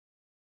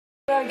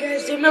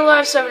Guys,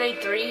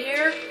 Live783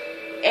 here,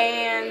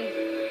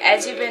 and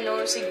as you've been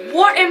noticing,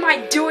 what am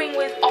I doing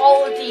with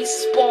all of these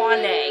spawn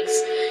eggs?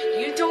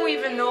 You don't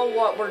even know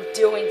what we're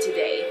doing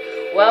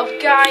today. Well,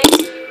 guys,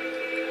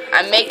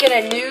 I'm making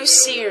a new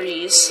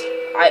series.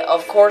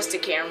 Of course the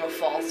camera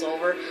falls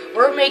over.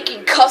 We're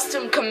making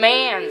custom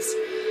commands.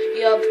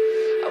 Yup,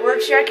 we're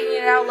checking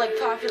it out like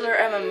popular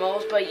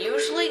MMOs, but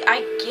usually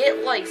I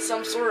get like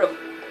some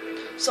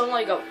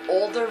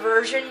older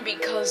version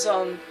because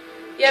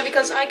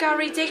because I got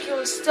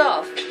ridiculous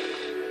stuff.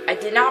 I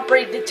did not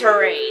break the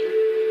terrain.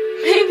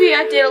 Maybe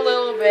I did a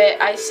little bit.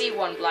 I see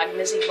one block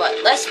missing, but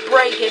let's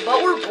break it.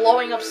 But we're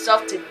blowing up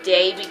stuff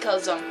today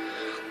because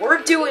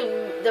we're doing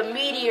the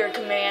Meteor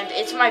command.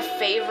 It's my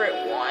favorite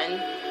one.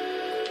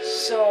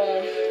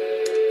 So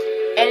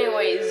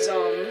anyways,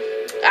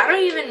 I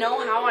don't even know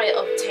how I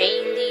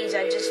obtained these.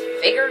 I just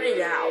figured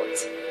it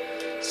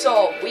out.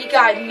 So we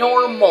got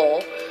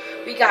normal,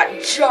 we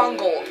got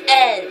jungle,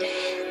 and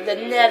the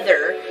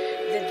nether,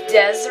 the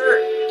desert,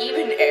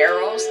 even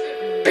arrows,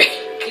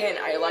 bacon,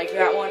 I like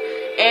that one,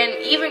 and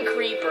even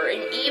creeper,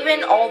 and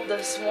even all the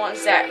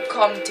ones that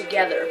come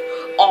together,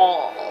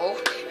 all.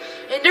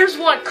 And there's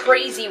one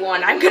crazy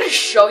one. I'm gonna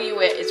show you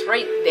it. It's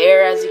right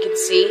there, as you can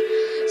see.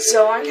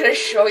 So I'm gonna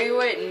show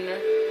you it.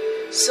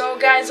 And so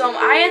guys,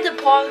 I had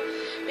to pause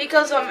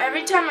because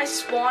every time I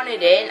spawn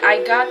it in,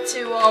 I got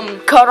to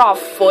cut off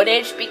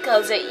footage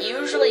because it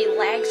usually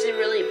lags it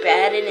really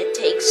bad and it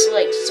takes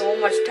like so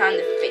much time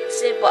to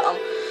fix it. But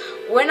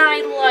when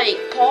I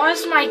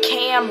pause my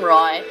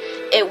camera,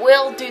 it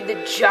will do the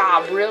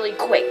job really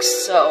quick.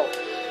 So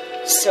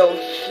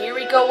here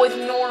we go with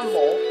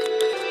normal.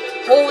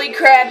 Holy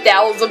crap,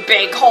 that was a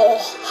big hole.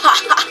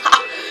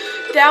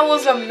 That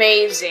was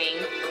amazing.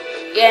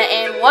 Yeah,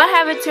 and what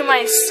happened to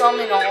my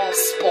summon all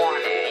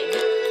spawn egg?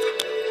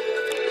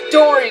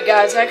 Don't worry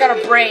guys, I got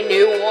a brand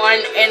new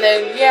one, and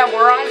then yeah,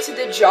 we're on to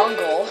the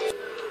jungle.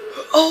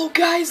 Oh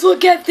guys,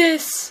 look at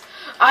this!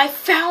 I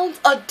found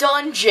a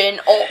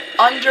dungeon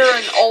under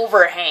an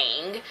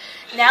overhang.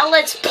 Now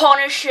let's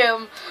punish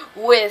him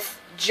with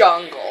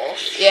jungle.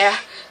 Yeah,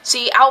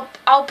 see,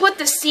 I'll put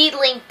the seed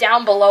link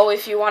down below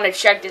if you want to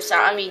check this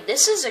out. I mean,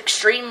 this is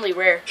extremely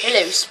rare.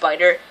 Hello,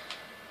 spider.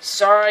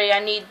 Sorry,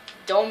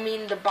 don't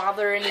mean to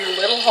bother in your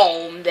little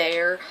home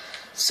there.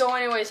 So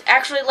anyways,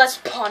 actually let's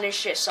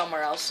punish it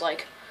somewhere else,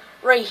 like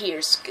right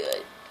here's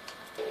good.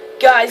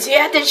 Guys, you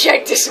have to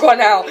check this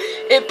one out.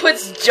 It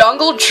puts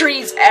jungle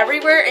trees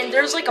everywhere and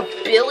there's like 1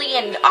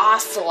 billion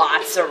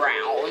ocelots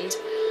around.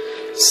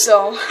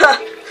 So,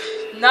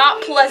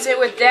 not pleasant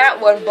with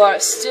that one,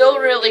 but still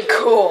really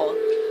cool.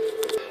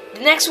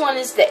 The next one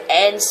is the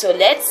end, so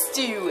let's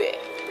do it.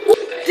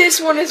 This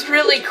one is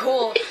really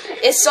cool.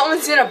 It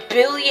summons in 1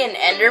 billion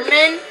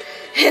Endermen,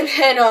 and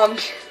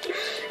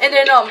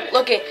then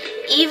look at,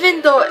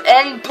 even the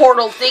end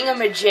portal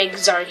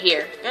thingamajigs are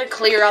here. I'm gonna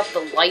clear out the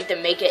light to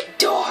make it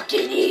dark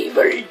and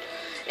evil.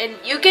 And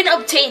you can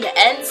obtain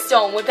end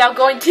stone without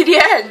going to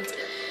the end.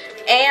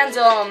 And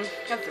I'm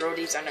gonna throw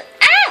these on it.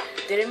 Ah!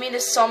 Didn't mean to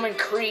summon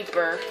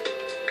creeper.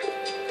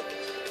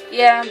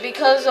 Yeah,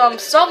 because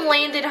some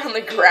landed on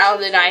the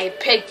ground and I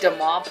picked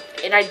them up,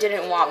 and I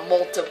didn't want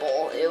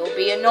multiple. It will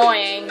be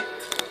annoying.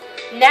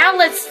 Now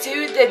let's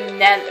do the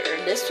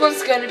nether. This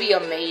one's gonna be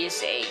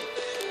amazing.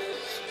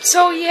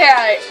 So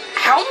yeah,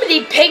 how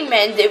many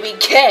pigmen did we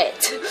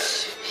get?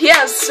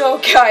 Yeah, so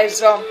guys,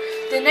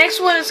 the next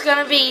one is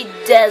gonna be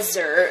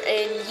desert,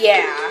 and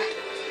yeah.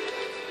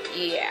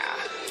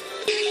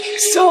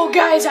 So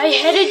guys, I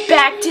headed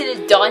back to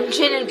the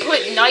dungeon and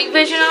put night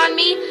vision on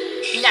me.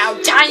 Now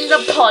time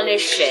to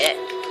punish it.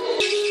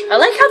 I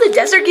like how the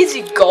desert gives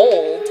you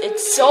gold.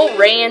 It's so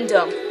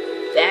random.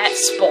 That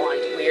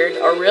spawned weird.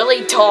 A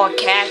really tall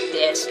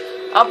cactus.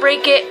 I'll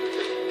break it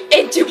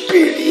into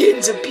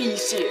billions of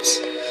pieces.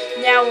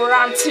 Now we're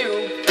on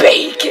to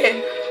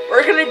bacon.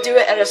 We're gonna do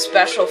it at a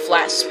special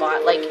flat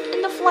spot, like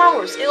in the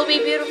flowers. It'll be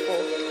beautiful.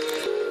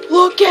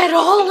 Look at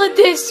all of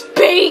this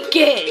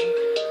bacon.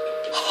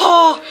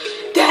 Oh,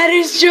 that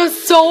is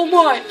just so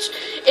much.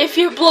 If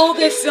you blow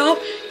this up,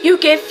 you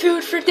get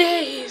food for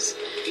days.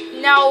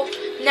 Now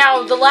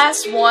the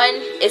last one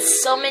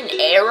is summon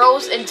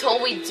arrows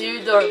until we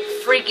do the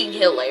freaking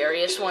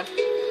hilarious one.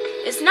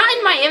 It's not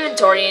in my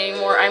inventory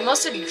anymore. I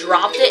must have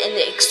dropped it in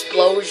the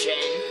explosion.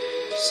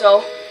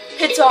 So,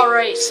 it's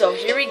alright. So,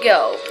 here we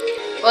go.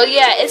 Well,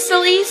 yeah, it's the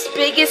least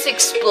biggest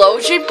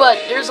explosion, but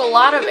there's a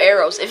lot of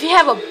arrows. If you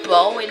have a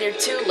bow and you're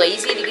too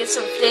lazy to get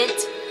some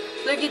flint,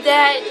 look at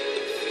that.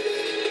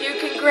 You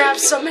can grab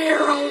some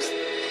arrows.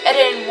 And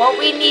then what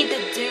we need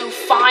to do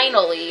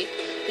finally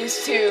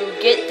is to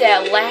get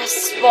that last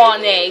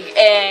spawn egg,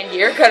 and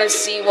you're gonna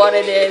see what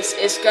it is.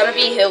 It's gonna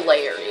be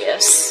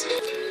hilarious.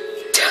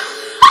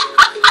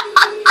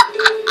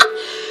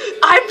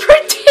 I'm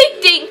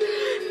predicting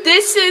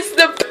this is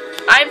the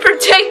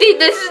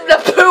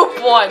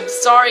poop one.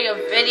 Sorry, a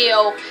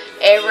video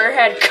error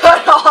had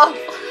cut off,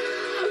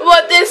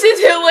 but this is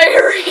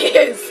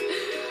hilarious.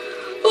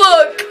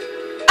 Look.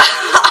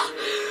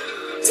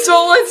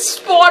 So let's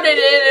spawn it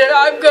in, and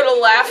I'm gonna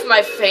laugh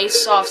my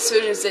face off as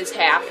soon as this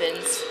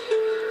happens.